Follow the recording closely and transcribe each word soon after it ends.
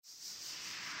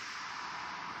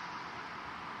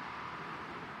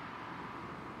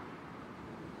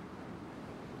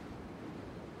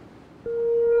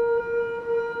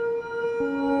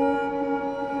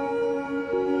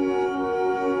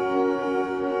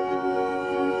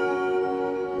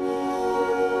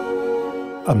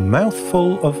A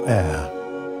Mouthful of Air,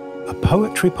 a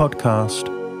poetry podcast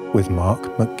with Mark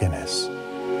McGuinness.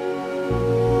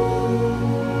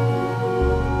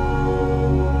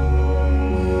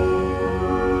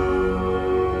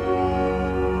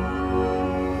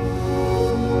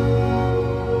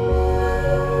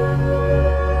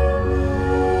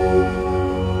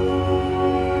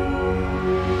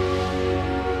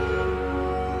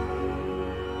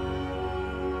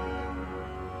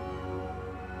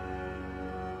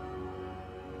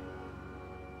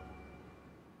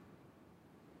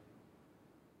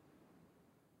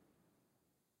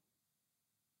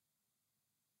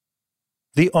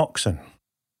 The Oxen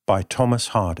by Thomas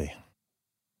Hardy.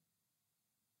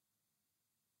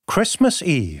 Christmas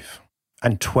Eve,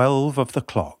 and 12 of the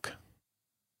clock.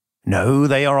 No,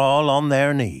 they are all on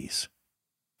their knees,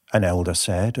 an elder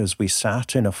said as we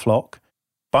sat in a flock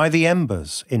by the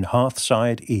embers in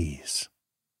hearthside ease.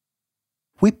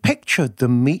 We pictured the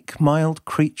meek, mild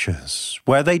creatures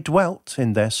where they dwelt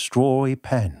in their strawy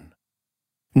pen,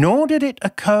 nor did it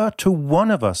occur to one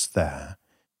of us there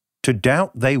to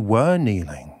doubt they were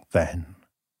kneeling then.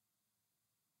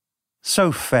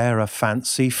 So fair a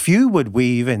fancy few would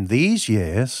weave in these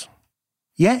years,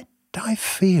 yet I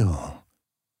feel,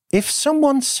 if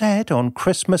someone said on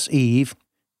Christmas Eve,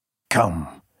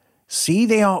 "Come, see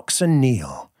the oxen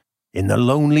kneel in the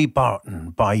lonely barton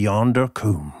by yonder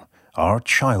coombe our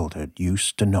childhood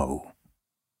used to know,"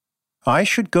 I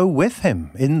should go with him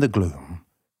in the gloom,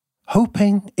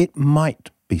 hoping it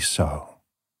might be so.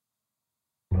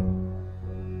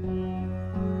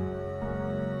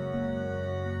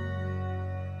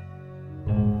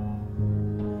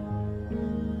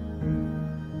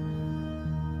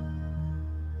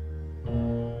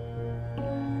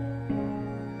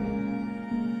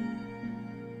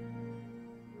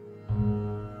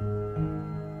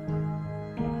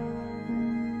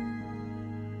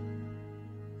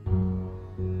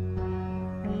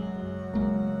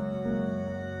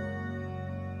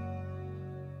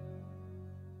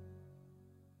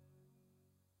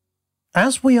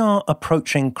 As we are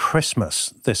approaching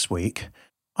Christmas this week,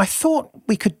 I thought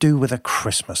we could do with a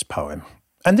Christmas poem,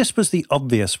 and this was the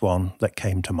obvious one that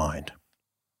came to mind.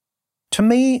 To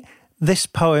me, this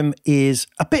poem is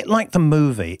a bit like the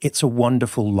movie It's a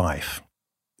Wonderful Life.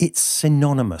 It's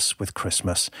synonymous with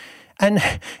Christmas, and,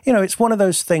 it's one of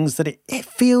those things that it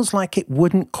feels like it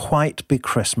wouldn't quite be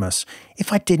Christmas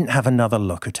if I didn't have another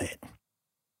look at it.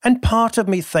 And part of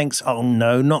me thinks, oh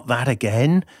no, not that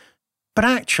again. But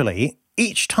actually,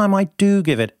 each time I do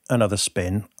give it another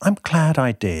spin, I'm glad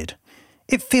I did.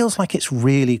 It feels like it's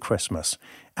really Christmas,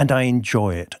 and I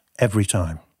enjoy it every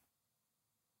time.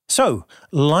 So,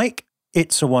 like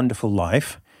It's a Wonderful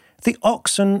Life, The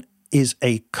Oxen is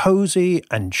a cosy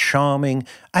and charming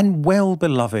and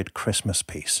well-beloved Christmas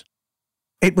piece.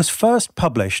 It was first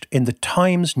published in the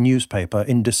Times newspaper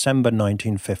in December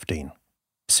 1915.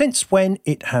 Since when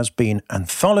it has been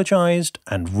anthologized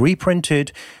and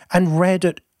reprinted and read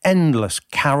at endless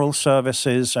carol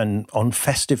services and on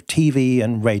festive TV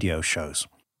and radio shows.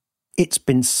 It's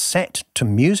been set to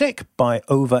music by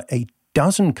over a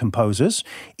dozen composers,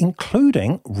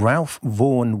 including Ralph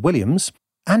Vaughan Williams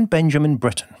and Benjamin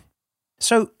Britten.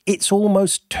 So it's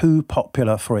almost too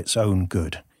popular for its own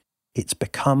good. It's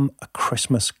become a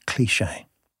Christmas cliché.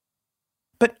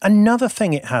 But another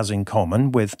thing it has in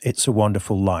common with It's a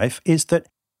Wonderful Life is that,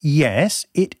 yes,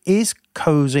 it is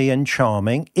cosy and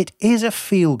charming, it is a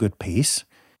feel-good piece,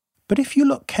 but if you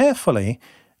look carefully,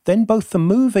 then both the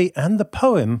movie and the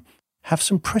poem have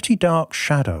some pretty dark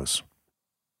shadows.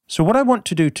 So what I want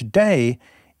to do today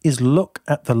is look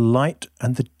at the light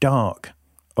and the dark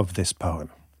of this poem.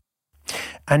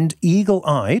 And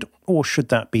eagle-eyed, or should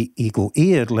that be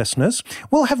eagle-eared listeners,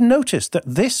 will have noticed that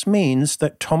this means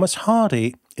that Thomas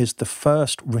Hardy is the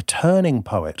first returning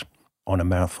poet on A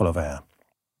Mouthful of Air.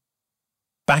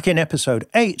 Back in episode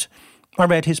 8, I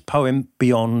read his poem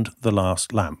Beyond the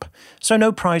Last Lamp, so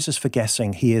no prizes for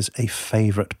guessing he is a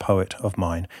favourite poet of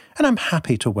mine, and I'm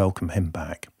happy to welcome him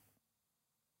back.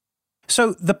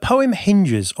 So the poem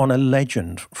hinges on a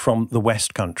legend from the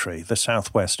West Country, the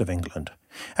southwest of England.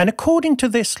 And according to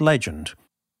this legend,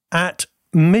 at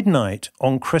midnight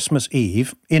on Christmas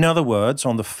Eve, in other words,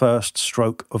 on the first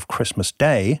stroke of Christmas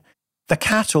Day, the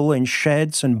cattle in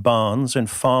sheds and barns and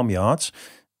farmyards,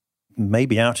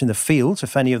 maybe out in the fields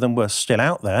if any of them were still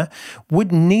out there,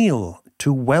 would kneel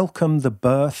to welcome the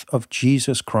birth of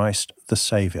Jesus Christ the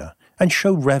Saviour and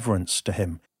show reverence to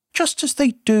him, just as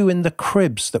they do in the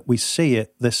cribs that we see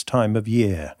at this time of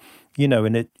year.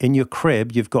 In your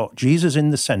crib, you've got Jesus in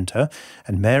the centre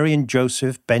and Mary and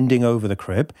Joseph bending over the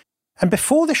crib, And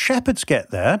before the shepherds get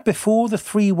there, before the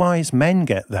 3 wise men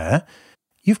get there,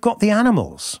 you've got the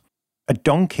animals. A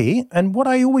donkey, and what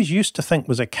I always used to think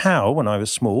was a cow when I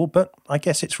was small, but I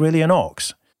guess it's really an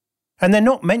ox. And they're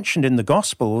not mentioned in the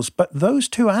Gospels, but those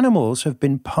 2 animals have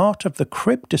been part of the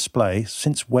crib display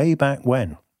since way back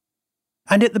when.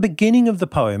 And at the beginning of the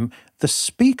poem, the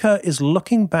speaker is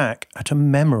looking back at a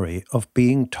memory of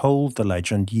being told the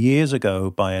legend years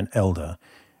ago by an elder,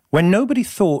 when nobody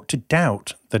thought to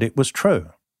doubt that it was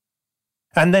true.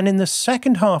 And then in the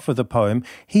second half of the poem,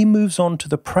 he moves on to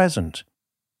the present.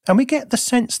 And we get the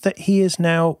sense that he is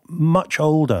now much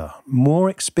older, more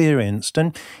experienced,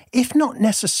 and if not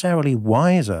necessarily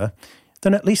wiser,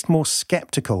 then at least more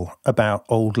sceptical about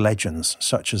old legends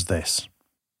such as this.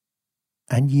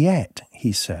 And yet,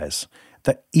 he says,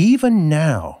 that even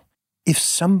now, if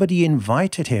somebody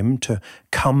invited him to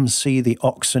come see the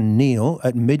oxen kneel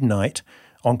at midnight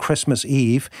on Christmas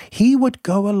Eve, he would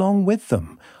go along with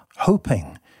them,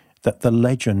 hoping that the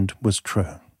legend was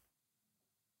true.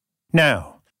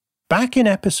 Now, back in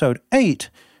episode 8,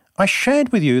 I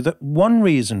shared with you that one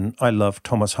reason I love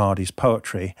Thomas Hardy's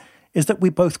poetry is that we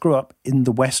both grew up in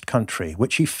the West Country,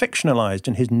 which he fictionalised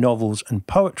in his novels and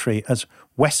poetry as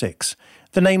Wessex,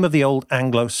 the name of the old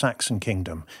Anglo-Saxon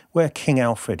kingdom, where King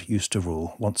Alfred used to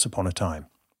rule once upon a time.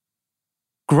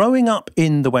 Growing up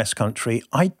in the West Country,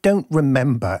 I don't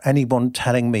remember anyone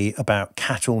telling me about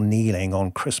cattle kneeling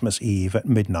on Christmas Eve at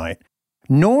midnight,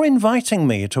 nor inviting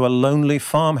me to a lonely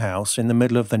farmhouse in the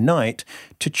middle of the night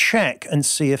to check and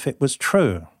see if it was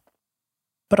true.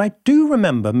 But I do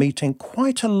remember meeting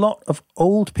quite a lot of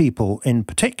old people in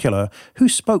particular who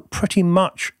spoke pretty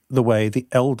much the way the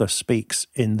elder speaks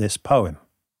in this poem.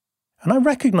 And I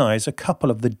recognise a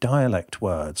couple of the dialect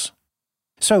words.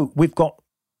 So we've got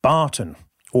Barton,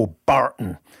 or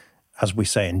Barton, as we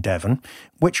say in Devon,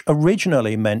 which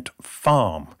originally meant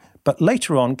farm, but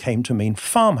later on came to mean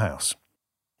farmhouse.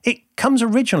 It comes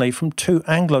originally from 2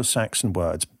 Anglo-Saxon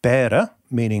words, bera,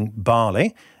 meaning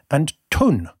barley, and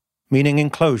tun, meaning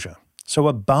enclosure. So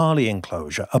a barley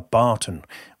enclosure, a barton,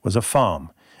 was a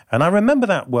farm. And I remember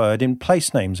that word in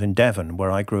place names in Devon, where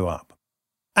I grew up.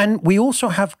 And we also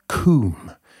have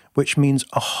coombe, which means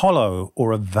a hollow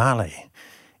or a valley,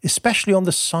 especially on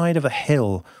the side of a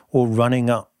hill or running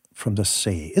up from the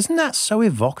sea. Isn't that so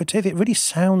evocative? It really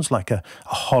sounds like a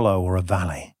hollow or a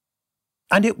valley.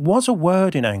 And it was a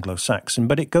word in Anglo-Saxon,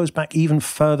 but it goes back even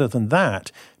further than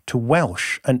that to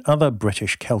Welsh and other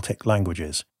British Celtic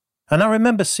languages. And I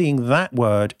remember seeing that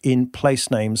word in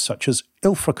place names such as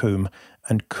Ilfracombe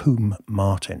and Coombe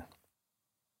Martin.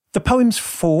 The poem's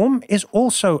form is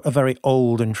also a very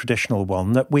old and traditional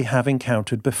one that we have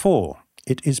encountered before.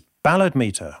 It is ballad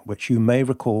metre, which you may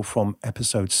recall from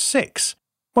episode 6,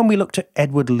 when we looked at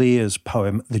Edward Lear's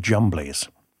poem The Jumblies.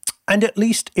 And at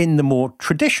least in the more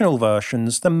traditional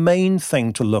versions, the main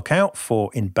thing to look out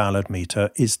for in ballad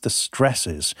metre is the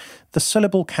stresses. The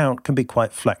syllable count can be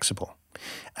quite flexible.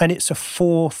 And it's a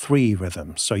 4-3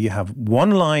 rhythm, so you have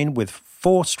one line with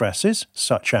 4 stresses,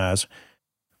 such as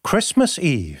Christmas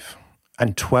Eve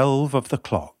and 12 of the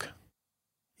clock.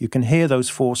 You can hear those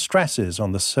 4 stresses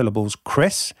on the syllables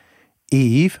Chris,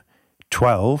 Eve,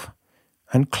 12,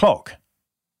 and clock.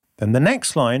 Then the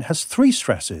next line has 3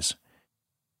 stresses.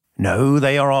 No,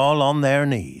 they are all on their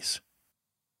knees.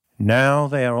 Now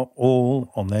they are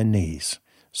all on their knees.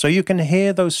 So you can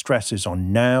hear those stresses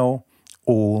on now,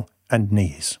 all, and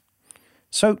knees.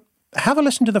 So have a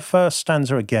listen to the first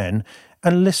stanza again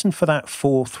and listen for that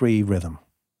 4-3 rhythm.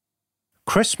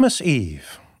 Christmas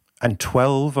Eve and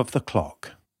 12 of the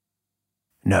clock.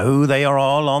 No, they are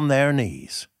all on their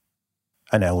knees,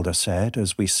 an elder said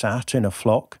as we sat in a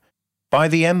flock by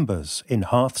the embers in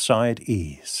hearthside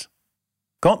ease.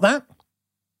 Got that?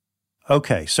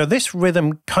 Okay, so this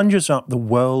rhythm conjures up the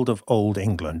world of Old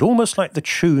England, almost like the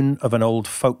tune of an old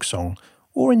folk song,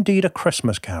 or indeed a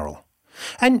Christmas carol.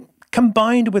 And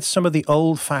combined with some of the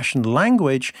old-fashioned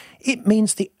language, it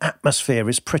means the atmosphere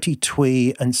is pretty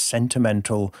twee and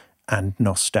sentimental and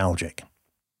nostalgic.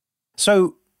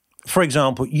 So, for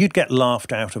example, you'd get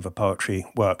laughed out of a poetry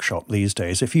workshop these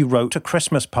days if you wrote a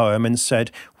Christmas poem and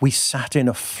said, "We sat in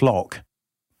a flock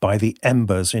by the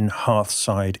embers in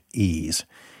hearthside ease."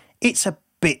 It's a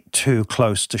bit too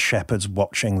close to shepherds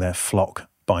watching their flock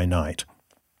by night.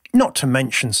 Not to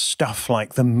mention stuff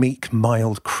like the meek,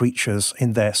 mild creatures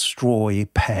in their strawy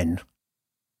pen.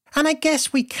 And I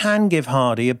guess we can give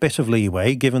Hardy a bit of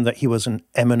leeway, given that he was an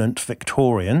eminent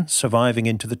Victorian surviving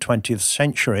into the 20th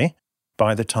century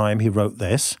by the time he wrote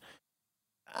this.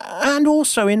 And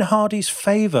also in Hardy's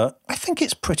favour, I think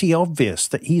it's pretty obvious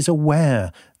that he's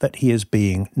aware that he is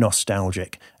being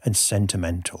nostalgic and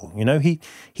sentimental. You know, he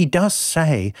does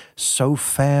say, "So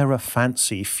fair a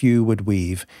fancy few would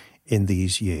weave in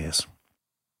these years."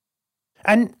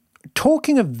 And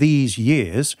talking of these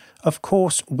years, of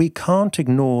course, we can't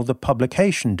ignore the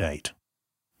publication date,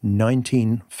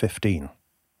 1915,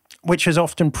 which is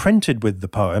often printed with the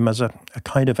poem as a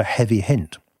kind of a heavy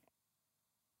hint.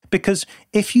 Because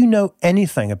if you know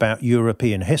anything about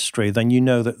European history, then you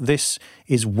know that this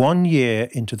is 1 year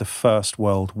into the First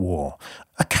World War,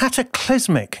 a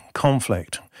cataclysmic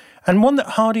conflict, and one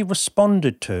that Hardy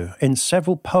responded to in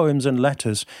several poems and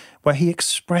letters where he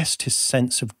expressed his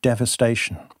sense of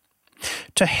devastation.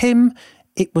 To him,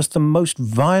 it was the most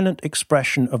violent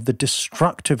expression of the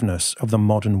destructiveness of the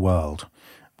modern world,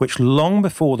 which long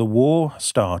before the war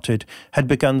started had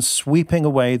begun sweeping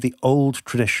away the old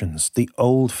traditions, the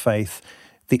old faith,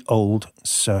 the old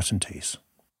certainties.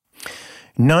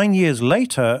 9 years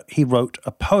later, he wrote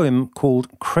a poem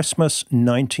called Christmas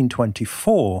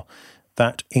 1924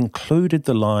 that included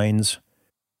the lines,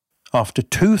 "After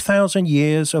 2,000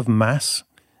 years of mass,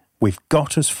 we've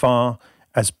got as far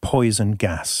as poison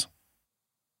gas."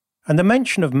 And the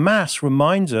mention of mass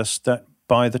reminds us that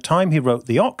by the time he wrote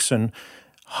the Oxen,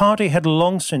 Hardy had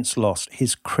long since lost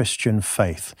his Christian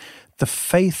faith, the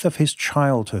faith of his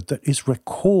childhood that is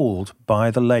recalled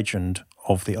by the legend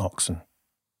of the Oxen.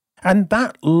 And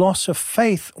that loss of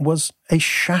faith was a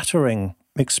shattering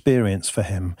experience for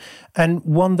him, and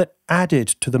one that added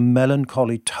to the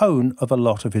melancholy tone of a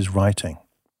lot of his writing.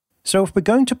 So if we're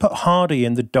going to put Hardy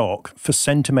in the dock for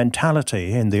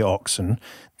sentimentality in the Oxen,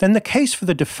 then the case for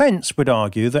the defence would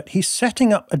argue that he's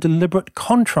setting up a deliberate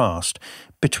contrast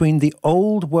between the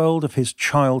old world of his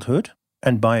childhood,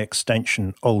 and by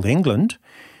extension Old England,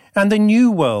 and the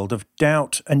new world of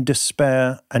doubt and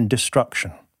despair and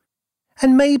destruction.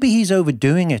 And maybe he's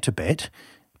overdoing it a bit,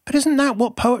 but isn't that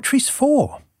what poetry's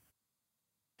for?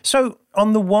 So,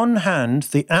 on the one hand,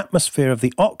 the atmosphere of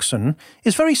the Oxen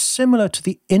is very similar to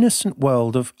the innocent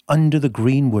world of Under the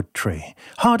Greenwood Tree,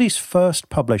 Hardy's first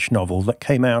published novel that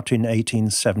came out in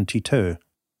 1872.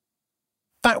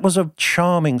 That was a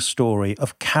charming story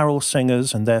of carol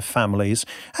singers and their families,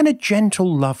 and a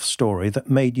gentle love story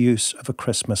that made use of a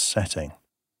Christmas setting.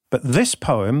 But this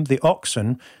poem, The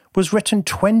Oxen, was written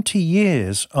 20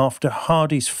 years after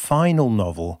Hardy's final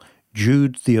novel,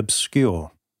 Jude the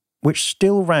Obscure, which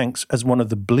still ranks as one of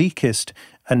the bleakest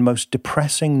and most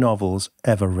depressing novels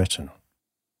ever written.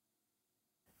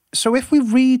 So if we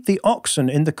read The Oxen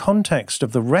in the context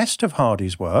of the rest of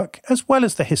Hardy's work, as well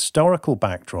as the historical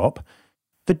backdrop,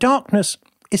 the darkness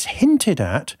is hinted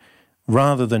at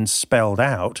rather than spelled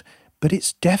out, but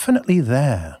it's definitely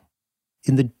there,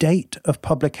 in the date of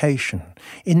publication,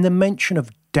 in the mention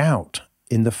of doubt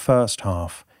in the first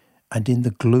half, and in the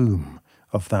gloom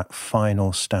of that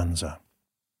final stanza.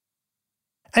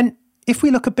 And if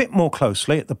we look a bit more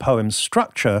closely at the poem's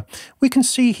structure, we can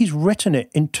see he's written it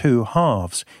in two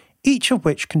halves, each of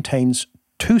which contains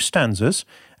 2 stanzas,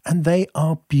 and they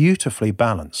are beautifully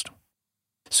balanced.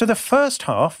 So the first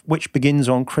half, which begins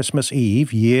on Christmas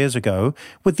Eve years ago,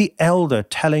 with the elder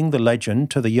telling the legend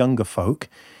to the younger folk,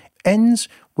 ends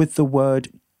with the word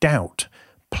doubt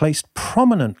placed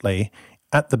prominently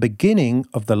at the beginning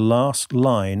of the last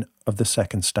line of the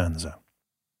second stanza.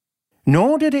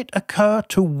 Nor did it occur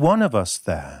to one of us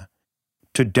there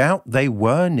to doubt they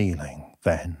were kneeling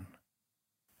then.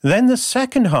 Then the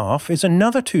second half is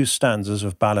another 2 stanzas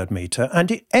of ballad metre,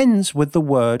 and it ends with the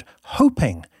word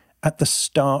hoping at the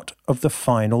start of the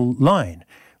final line,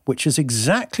 which is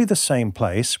exactly the same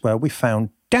place where we found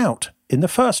doubt in the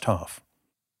first half.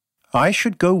 I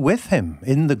should go with him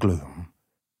in the gloom,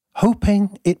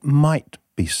 hoping it might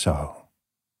be so.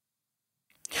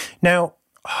 Now,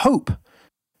 hope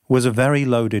was a very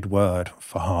loaded word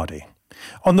for Hardy.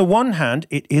 On the one hand,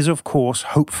 it is of course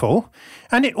hopeful,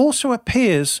 and it also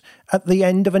appears at the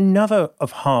end of another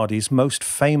of Hardy's most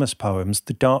famous poems,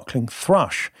 The Darkling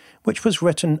Thrush, which was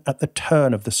written at the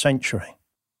turn of the century.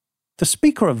 The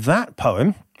speaker of that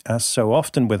poem, as so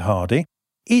often with Hardy,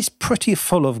 is pretty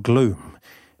full of gloom,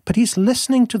 but he's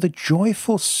listening to the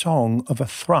joyful song of a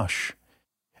thrush.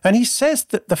 And he says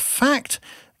that the fact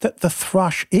that the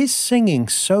thrush is singing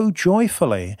so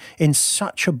joyfully in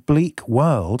such a bleak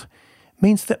world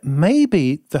means that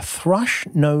maybe the thrush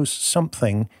knows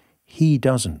something he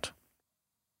doesn't.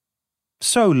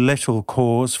 So little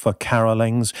cause for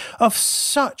carolings of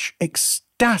such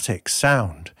ecstatic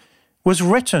sound was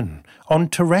written on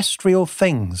terrestrial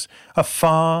things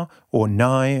afar or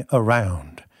nigh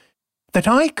around, that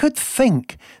I could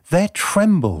think there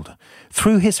trembled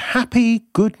through his happy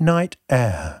good-night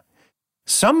air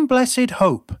some blessed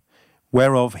hope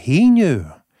whereof he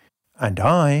knew, and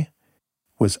I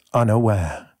was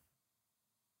unaware.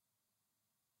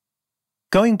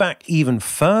 Going back even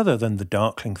further than the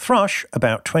darkling thrush,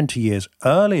 about 20 years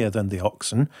earlier than the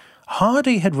Oxen,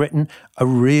 Hardy had written a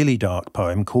really dark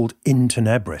poem called In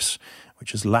Tenebris,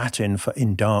 which is Latin for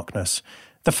in darkness,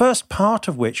 the first part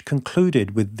of which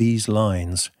concluded with these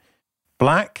lines: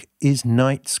 "Black is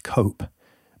night's cope,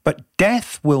 but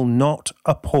death will not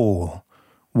appall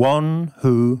one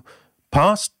who,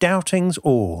 past doubtings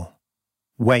all,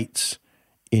 waits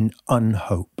in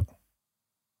unhope."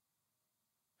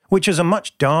 Which is a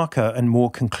much darker and more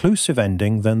conclusive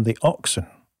ending than the Oxen.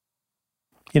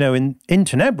 You know, in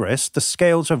Tenebris, the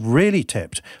scales have really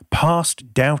tipped,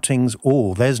 past doubtings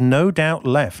all. There's no doubt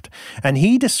left. And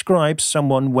he describes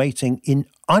someone waiting in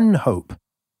unhope.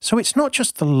 So it's not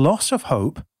just the loss of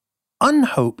hope.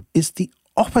 Unhope is the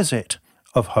opposite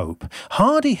of hope.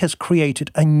 Hardy has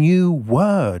created a new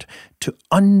word to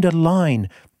underline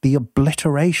the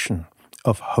obliteration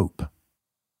of hope.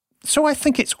 So I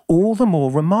think it's all the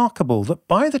more remarkable that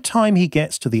by the time he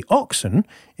gets to the Oxen,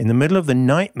 in the middle of the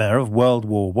nightmare of World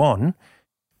War I,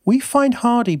 we find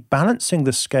Hardy balancing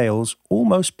the scales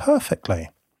almost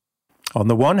perfectly. On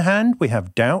the one hand, we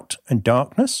have doubt and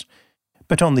darkness,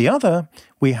 but on the other,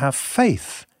 we have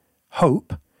faith,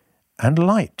 hope, and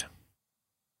light.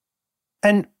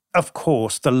 And, of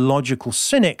course, the logical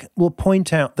cynic will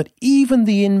point out that even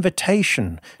the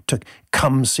invitation to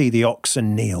come see the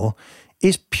Oxen kneel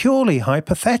is purely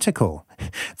hypothetical.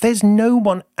 There's no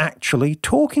one actually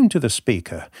talking to the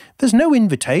speaker. There's no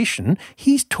invitation.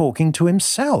 He's talking to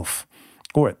himself,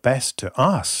 or at best to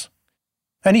us.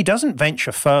 And he doesn't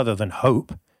venture further than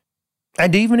hope.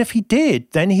 And even if he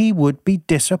did, then he would be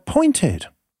disappointed.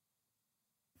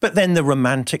 But then the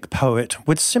romantic poet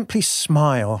would simply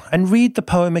smile and read the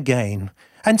poem again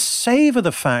and savour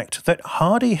the fact that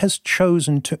Hardy has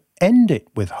chosen to end it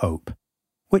with hope,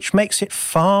 which makes it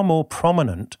far more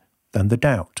prominent than the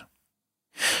doubt.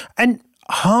 And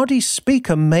Hardy's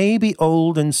speaker may be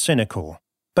old and cynical,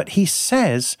 but he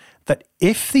says that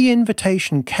if the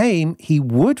invitation came, he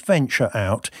would venture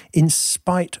out in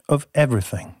spite of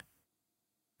everything.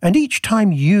 And each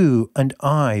time you and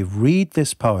I read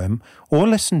this poem or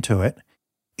listen to it,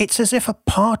 it's as if a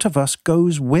part of us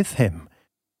goes with him,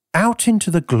 out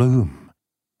into the gloom,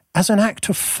 as an act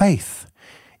of faith,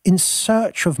 in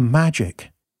search of magic,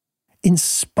 in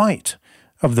spite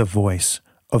of the voice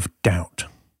of doubt.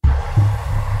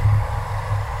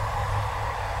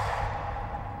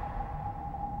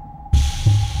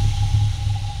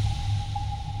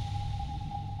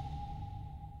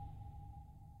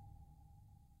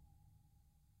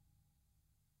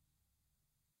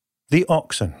 The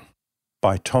Oxen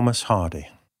by Thomas Hardy.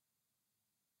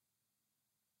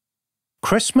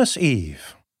 Christmas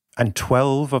Eve, and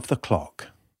 12 of the clock.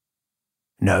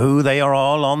 No, they are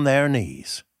all on their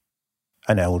knees,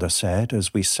 an elder said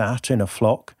as we sat in a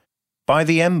flock by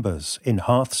the embers in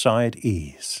hearthside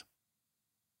ease.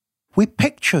 We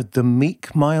pictured the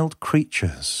meek, mild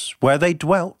creatures where they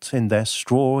dwelt in their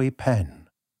strawy pen,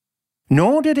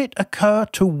 nor did it occur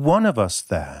to one of us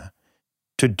there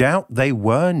to doubt they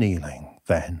were kneeling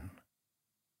then.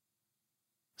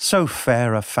 So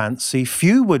fair a fancy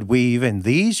few would weave in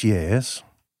these years,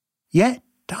 yet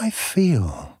I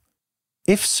feel,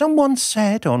 if someone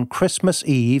said on Christmas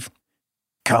Eve,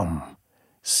 "Come,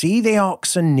 see the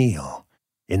oxen kneel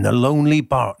in the lonely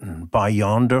barton by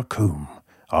yonder coombe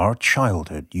our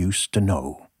childhood used to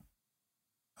know,"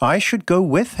 I should go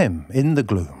with him in the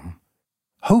gloom,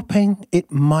 hoping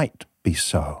it might be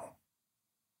so.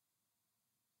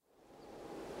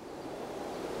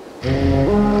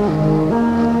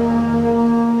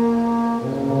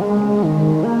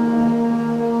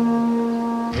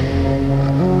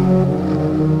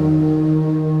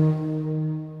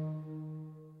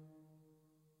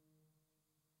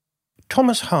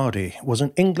 Thomas Hardy was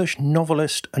an English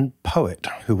novelist and poet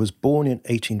who was born in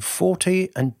 1840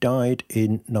 and died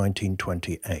in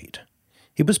 1928.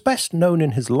 He was best known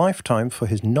in his lifetime for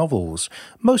his novels,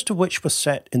 most of which were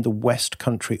set in the West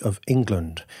Country of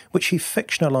England, which he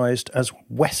fictionalised as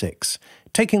Wessex,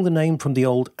 taking the name from the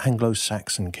old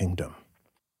Anglo-Saxon kingdom.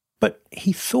 But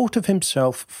he thought of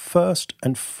himself first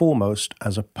and foremost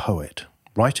as a poet,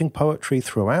 writing poetry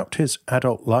throughout his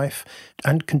adult life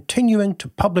and continuing to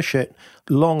publish it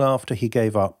long after he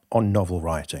gave up on novel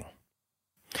writing.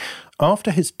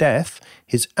 After his death,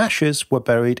 his ashes were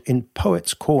buried in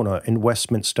Poets' Corner in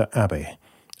Westminster Abbey,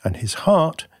 and his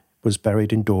heart was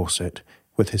buried in Dorset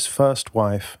with his first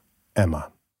wife,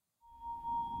 Emma.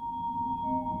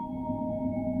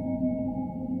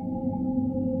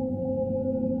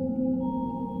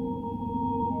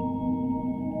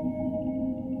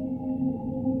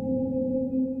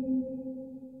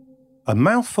 A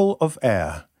Mouthful of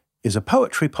Air is a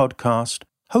poetry podcast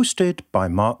hosted by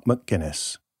Mark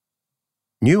McGuinness.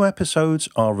 New episodes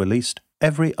are released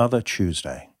every other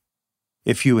Tuesday.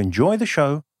 If you enjoy the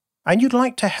show and you'd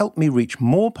like to help me reach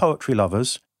more poetry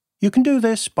lovers, you can do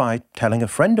this by telling a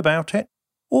friend about it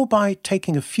or by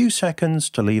taking a few seconds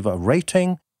to leave a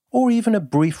rating or even a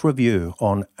brief review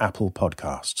on Apple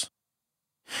Podcasts.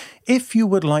 If you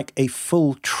would like a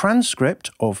full transcript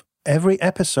of every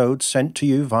episode sent to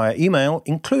you via email,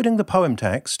 including the poem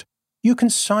text, you can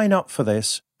sign up for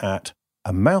this at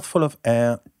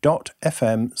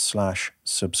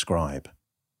amouthfulofair.fm/subscribe.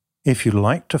 If you'd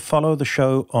like to follow the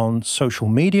show on social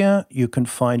media, you can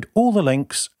find all the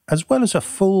links as well as a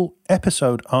full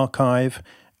episode archive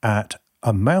at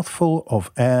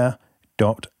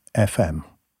amouthfulofair.fm.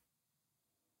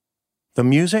 The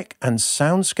music and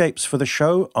soundscapes for the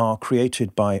show are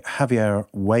created by Javier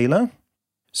Whaler.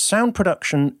 Sound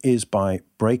production is by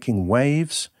Breaking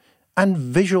Waves, and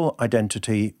visual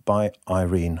identity by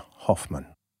Irene Hoffman.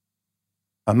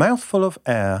 A Mouthful of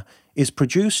Air is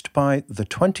produced by the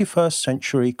 21st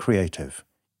Century Creative,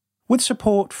 with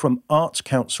support from Arts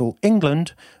Council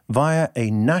England via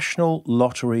a National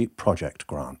Lottery Project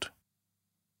grant.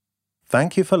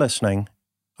 Thank you for listening.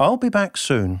 I'll be back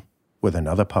soon with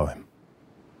another poem.